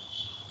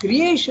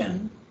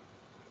creation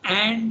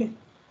and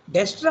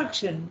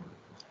destruction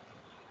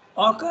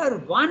occur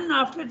one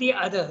after the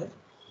other,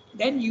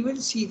 then you will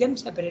see them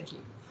separately.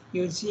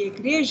 You will see a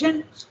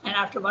creation, and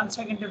after 1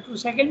 second or 2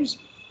 seconds,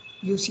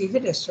 you see the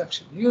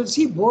destruction. You will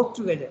see both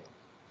together,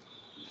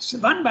 so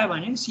one by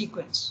one in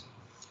sequence.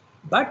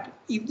 But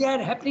if they are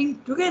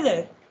happening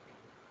together,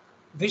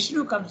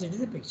 Vishnu comes into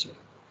the picture.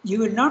 You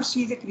will not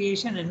see the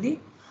creation and the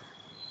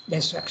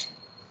destruction.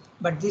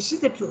 But this is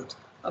the truth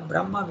of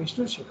Brahma,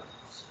 Vishnu, Shiva.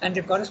 And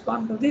they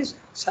correspond to this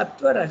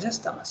Sattva, Rajas,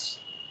 Tamas.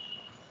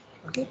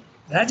 Okay?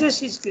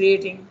 Rajas is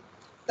creating,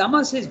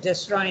 Tamas is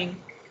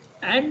destroying,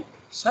 and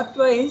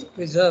Sattva is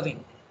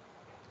preserving.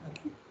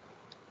 Okay?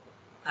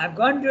 I've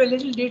gone to a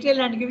little detail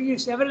and given you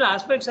several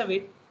aspects of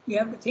it. You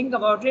have to think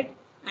about it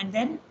and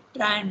then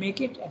try and make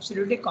it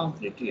absolutely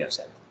concrete to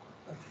yourself.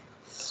 Okay?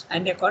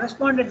 And they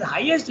correspond at the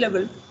highest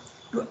level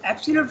to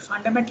absolute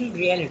fundamental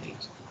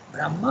realities.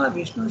 Brahma,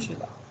 Vishnu,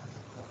 Shiva.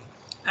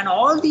 And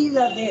all these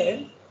are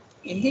there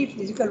in the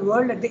physical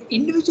world at the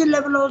individual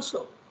level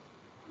also.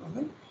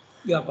 Okay?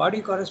 Your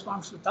body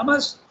corresponds to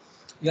tamas,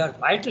 your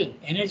vital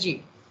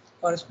energy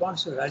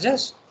corresponds to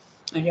rajas,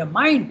 and your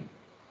mind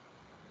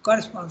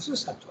corresponds to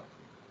sattva.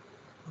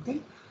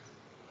 Okay?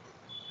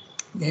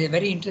 There is a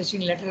very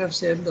interesting letter of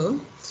Sri Aurobindo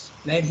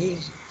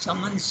where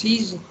someone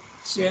sees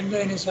Sri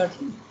Aurobindo in a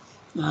certain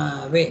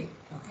way.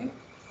 Okay?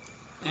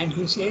 And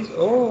he says,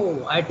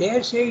 "Oh, I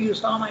dare say you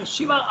saw my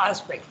Shiva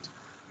aspect."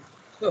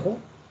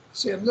 So,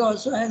 Sri Aurobindo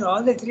also has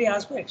all the three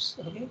aspects.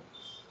 Okay?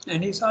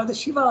 And he saw the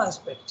Shiva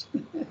aspect.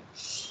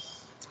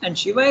 And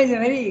Shiva is a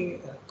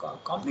very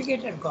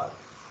complicated god.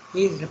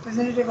 He is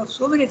representative of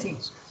so many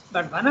things.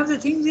 But one of the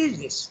things is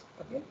this.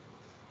 Okay?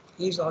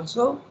 He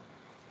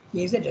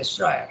is a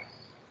destroyer.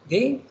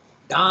 They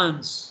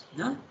dance.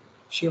 No?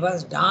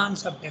 Shiva's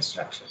dance of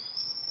destruction.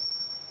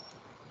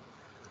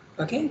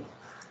 Okay?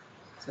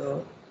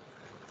 So,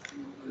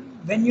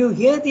 when you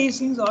hear these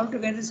things all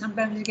together,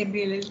 sometimes it can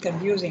be a little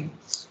confusing.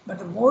 But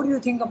the more you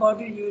think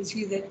about it, you will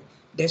see that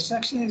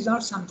destruction is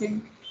not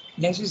something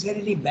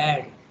necessarily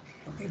bad.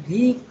 Okay?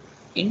 We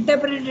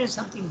interpret it as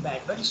something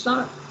bad, but it's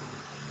not.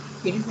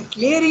 It is the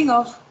clearing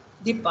of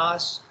the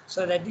past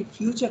so that the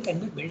future can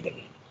be built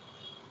again.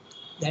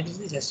 That is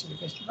the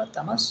justification for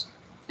tamas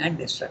and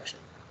destruction.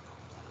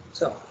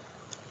 So,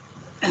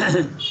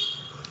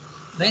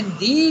 when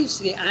these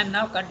three, I am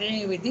now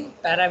continuing with the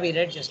para we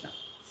read just now.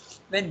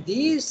 When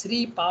these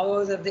three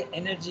powers of the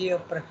energy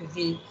of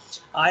Prakriti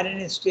are in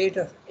a state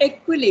of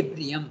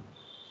equilibrium,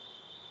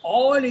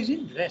 all is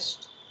in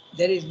rest.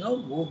 There is no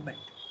movement.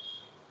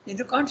 In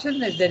the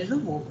consciousness, there is no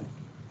movement.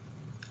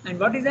 And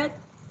what is that?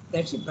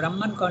 That's the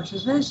Brahman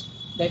consciousness,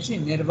 that's the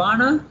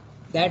Nirvana,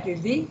 that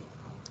is the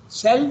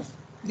self,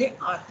 the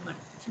Atman.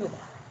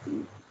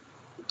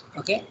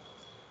 Okay?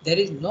 There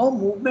is no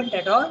movement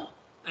at all,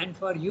 and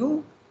for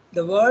you,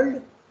 the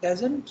world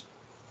doesn't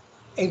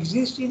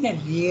exist in a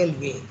real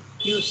way.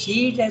 You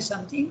see it as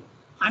something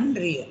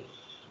unreal.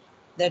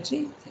 That's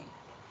the thing.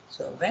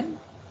 So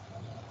when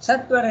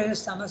Sattva,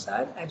 Rajas, Tamas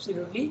are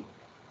absolutely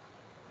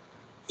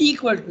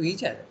equal to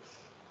each other,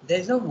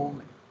 there is no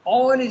movement.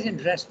 All is in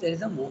rest, there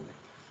is no movement.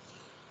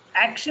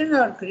 Action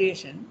or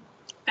creation,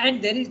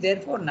 and there is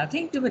therefore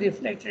nothing to be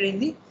reflected in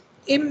the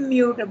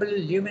immutable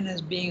luminous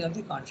being of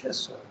the conscious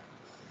soul.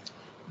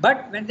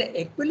 But when the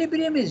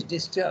equilibrium is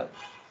disturbed,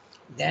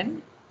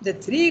 then the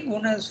three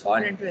gunas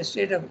fall into a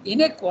state of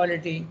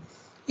inequality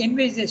in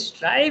which they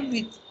strive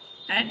with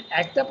and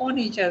act upon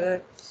each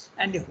other,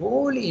 and the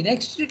whole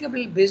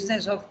inextricable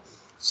business of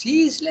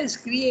ceaseless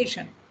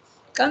creation,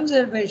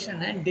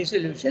 conservation and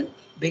dissolution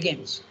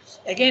begins.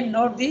 Again,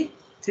 note the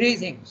three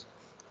things.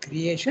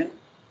 Creation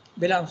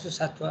belongs to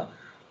sattva.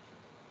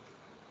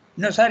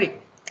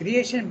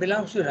 Creation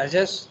belongs to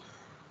rajas,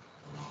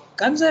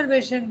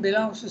 conservation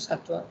belongs to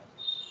sattva,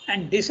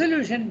 and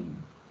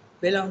dissolution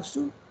belongs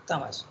to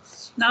tamas.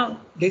 Now,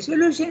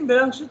 dissolution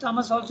belongs to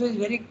tamas also is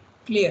very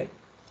clear.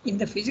 In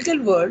the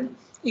physical world,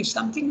 if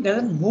something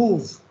doesn't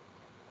move,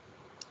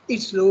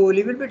 it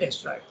slowly will be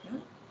destroyed.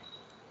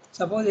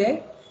 Suppose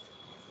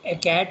a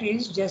cat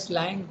is just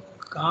lying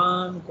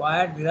calm,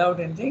 quiet, without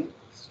anything,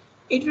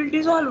 it will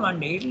dissolve one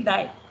day, it will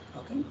die.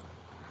 Okay?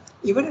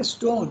 Even a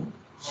stone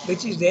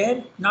which is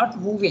there, not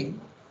moving,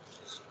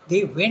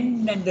 the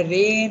wind and the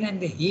rain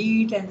and the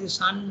heat and the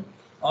sun,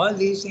 all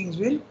these things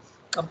will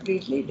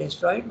completely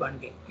destroy it one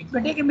day. It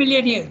may take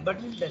 1,000,000 years, but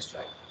it will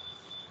destroy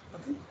it.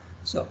 Okay?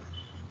 So,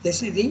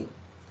 this is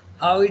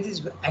how it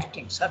is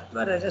acting.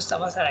 Sattva, Rajas,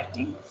 Tamas are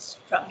acting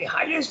from the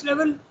highest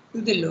level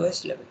to the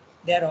lowest level.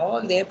 They are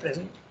all there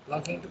present,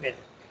 working together.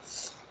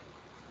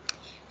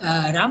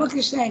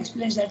 Ramakrishna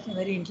explains that in a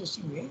very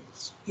interesting way.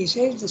 He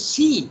says the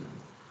sea,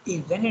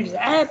 when it is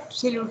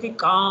absolutely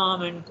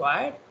calm and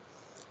quiet,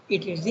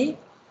 it is the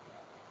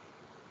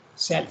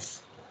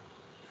self,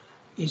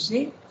 it's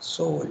the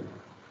soul,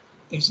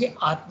 it's the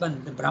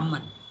Atman, the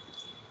Brahman.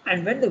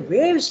 And when the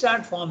waves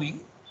start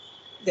forming,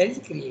 there is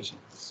creation.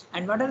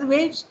 And what are the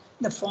waves?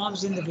 The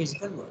forms in the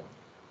physical world.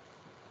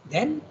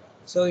 Then,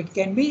 so it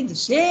can be the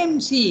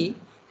same sea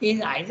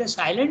is either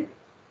silent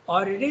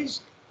or it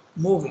is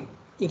moving.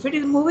 If it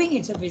is moving,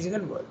 it's a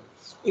physical world.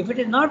 If it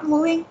is not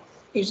moving,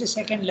 It's the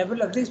second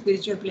level of the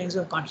spiritual planes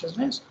of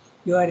consciousness.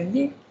 You are in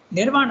the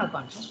nirvana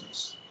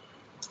consciousness.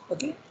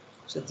 Okay?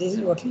 So this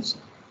is what he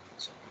said.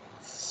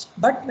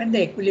 But when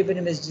the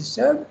equilibrium is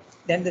disturbed,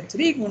 then the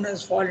three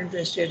gunas fall into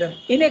a state of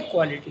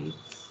inequality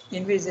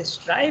in which they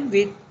strive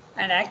with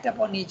and act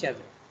upon each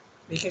other.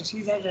 We can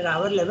see that at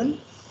our level,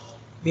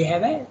 we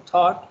have a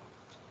thought,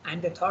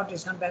 and the thought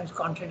is sometimes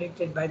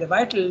contradicted by the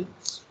vital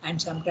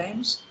and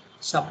sometimes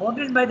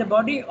supported by the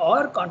body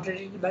or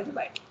contradicted by the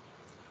vital.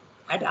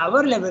 At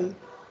our level,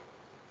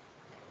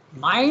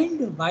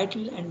 mind,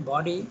 vital and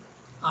body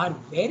are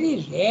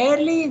very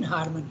rarely in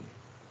harmony.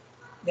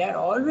 They are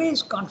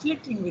always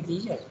conflicting with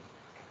each other.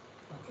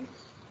 Okay?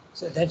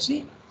 So that's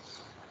the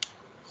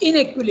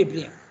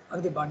inequilibrium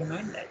of the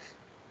body-mind life.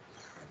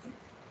 Okay?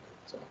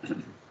 So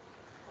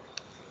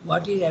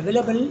what is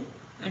available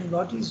and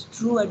what is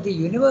true at the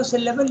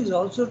universal level is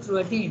also true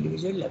at the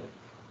individual level.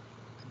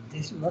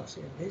 This is what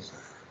this.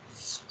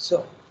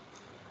 So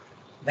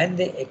when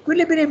the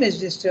equilibrium is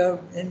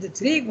disturbed, then the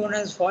three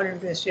gunas fall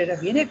into a state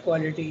of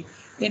inequality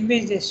in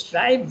which they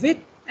strive with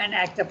and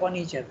act upon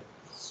each other.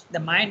 The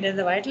mind and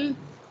the vital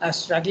are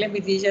struggling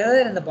with each other,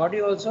 and the body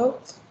also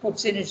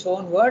puts in its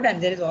own word,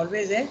 and there is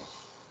always a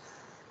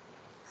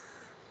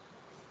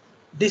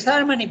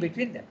disharmony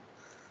between them.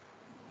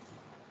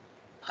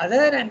 Other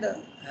and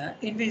the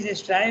in which they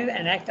strive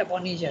and act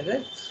upon each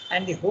other,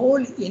 and the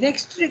whole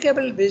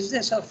inextricable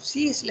business of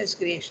ceaseless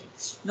creation.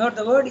 Note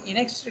the word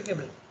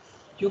inextricable.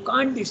 You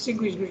can't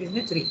distinguish between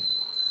the three.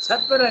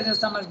 Sattva, Rajas,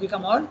 Tamas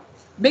become all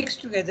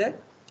mixed together,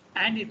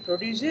 and it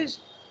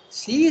produces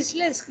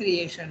ceaseless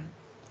creation,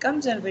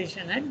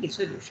 conservation and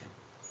dissolution.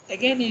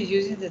 Again he is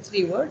using the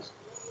three words,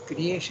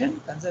 creation,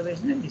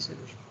 conservation and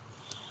dissolution.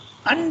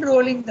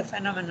 Unrolling the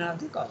phenomena of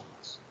the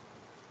cosmos.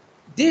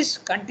 This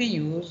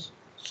continues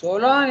so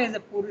long as the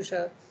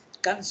Purusha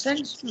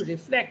consents to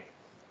reflect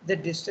the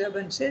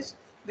disturbances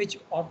which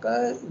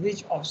occur,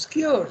 which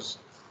obscures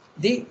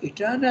the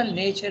eternal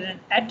nature and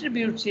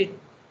attributes it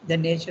the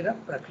nature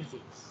of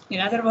Prakriti. In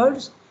other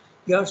words,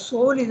 your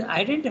soul is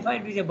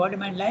identified with your body,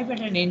 mind, life at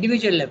an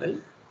individual level,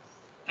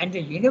 and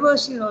the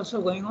universe is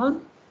also going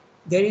on.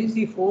 There is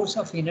the force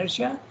of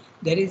inertia,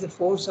 there is the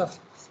force of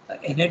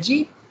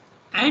energy,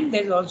 and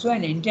there is also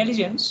an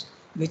intelligence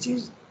which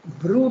is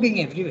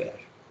brooding everywhere.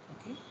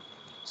 Okay?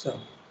 So,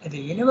 at the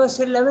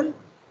universal level,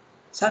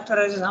 Sattva,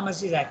 Rajas,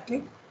 Tamas is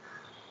active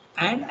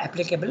and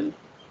applicable,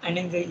 and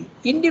in the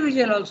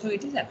individual also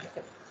it is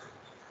applicable.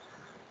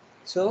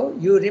 So,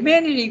 you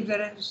remain in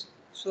ignorance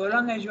so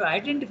long as you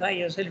identify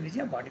yourself with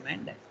your body,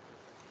 mind, life.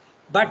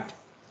 But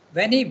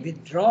when he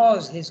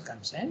withdraws his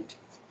consent,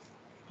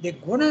 the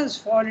gunas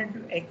fall into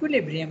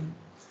equilibrium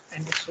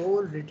and the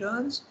soul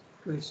returns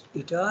to its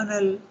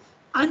eternal,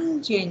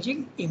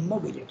 unchanging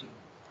immobility.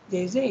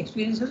 There is the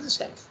experience of the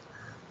self.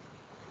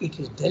 It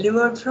is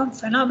delivered from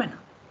phenomena.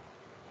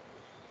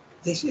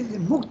 This is the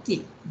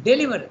mukti,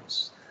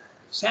 deliverance,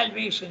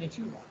 salvation if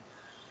you want,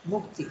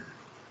 mukti.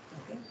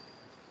 Okay?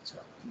 So,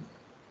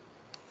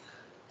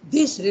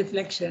 this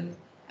reflection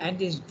and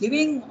this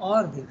giving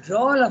or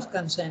withdrawal of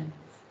consent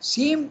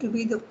seem to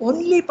be the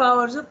only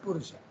powers of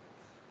Purusha.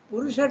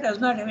 Purusha does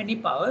not have any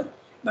power,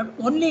 but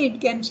only it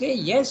can say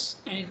yes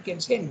and it can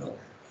say no.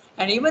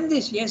 And even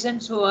this yes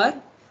and so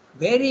are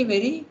very,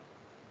 very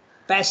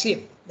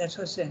passive. That's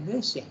what Sandra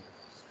is saying.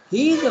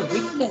 He is a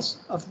witness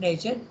of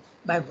nature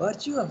by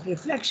virtue of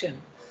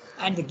reflection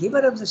and the giver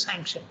of the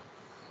sanction.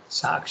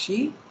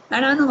 Sakshi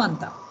and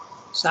Anumanta.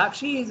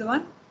 Sakshi is the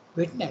one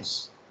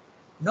witness.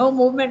 No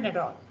movement at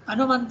all.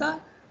 Anumanta,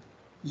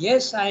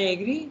 yes, I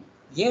agree.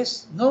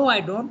 Yes, no, I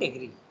don't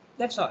agree.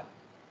 That's all.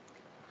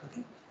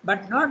 Okay?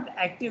 But not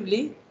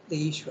actively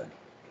the Ishwar.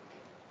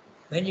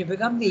 When you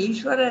become the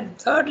Ishwar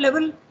at third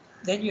level,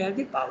 then you have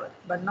the power.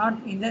 But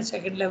not in the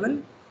second level,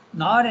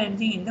 nor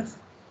anything in the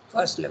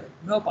first level.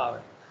 No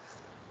power.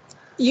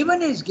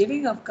 Even his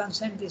giving of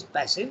consent is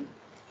passive,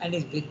 and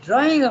his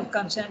withdrawing of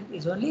consent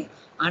is only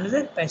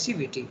another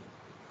passivity.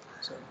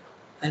 So,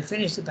 I'll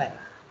finish the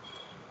paragraph.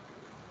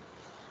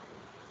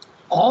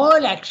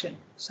 All action,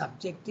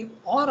 subjective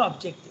or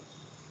objective.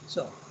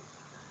 So,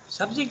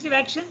 subjective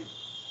action,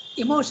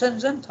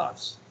 emotions and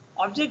thoughts.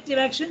 Objective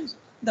actions,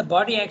 the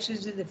body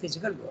actions in the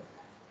physical world,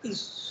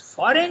 is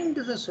foreign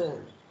to the soul.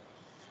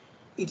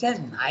 It has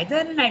neither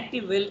an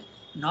active will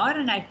nor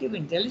an active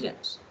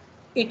intelligence.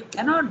 It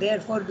cannot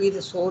therefore be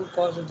the sole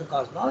cause of the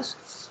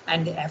cosmos,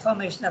 and the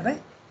affirmation of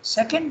a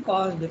second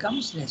cause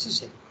becomes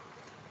necessary.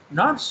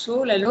 Not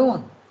soul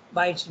alone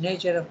by its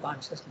nature of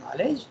conscious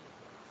knowledge,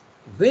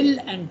 will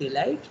and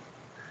delight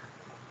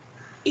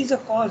is the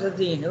cause of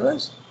the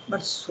universe,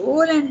 but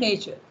soul and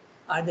nature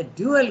are the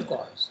dual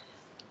cause,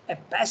 a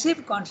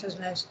passive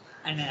consciousness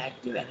and an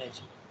active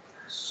energy.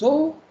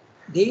 So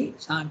the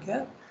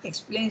Sankhya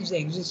explains the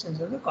existence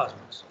of the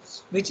cosmos,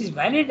 which is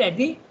valid at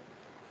the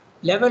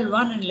level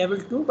 1 and level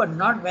 2, but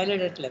not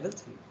valid at level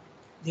 3.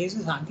 This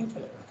is Sankhya for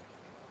level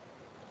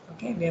 3.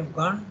 Okay, we have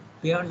gone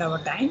beyond our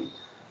time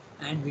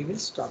and we will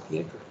stop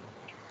here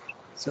today.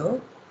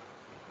 So,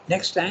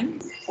 next time,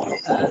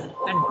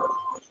 and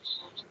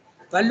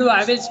Vallu,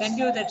 I will send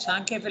you that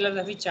Sankhya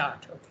philosophy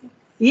chart. Okay.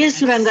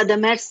 Yes, Rangada,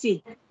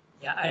 merci.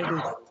 Yeah, I'll do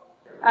that.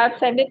 I've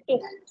sent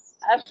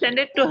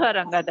it to her,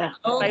 Angada,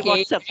 by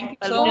Okay. WhatsApp. Thank you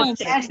I'll so just much.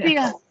 check. Merci,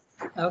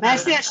 Okay.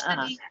 merci, Uh,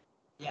 Ashtani.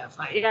 Yeah,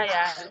 fine.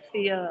 yeah.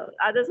 See,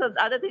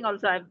 other thing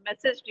also, I've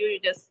messaged you. You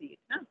just see it.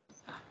 Huh?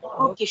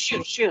 Okay,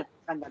 sure,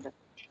 Rangada.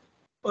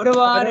 Au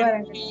revoir, Au revoir,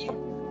 everybody.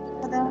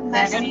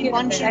 Merci, Thank you,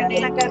 bonne Rangada.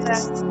 journée. Thanks,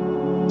 Angada.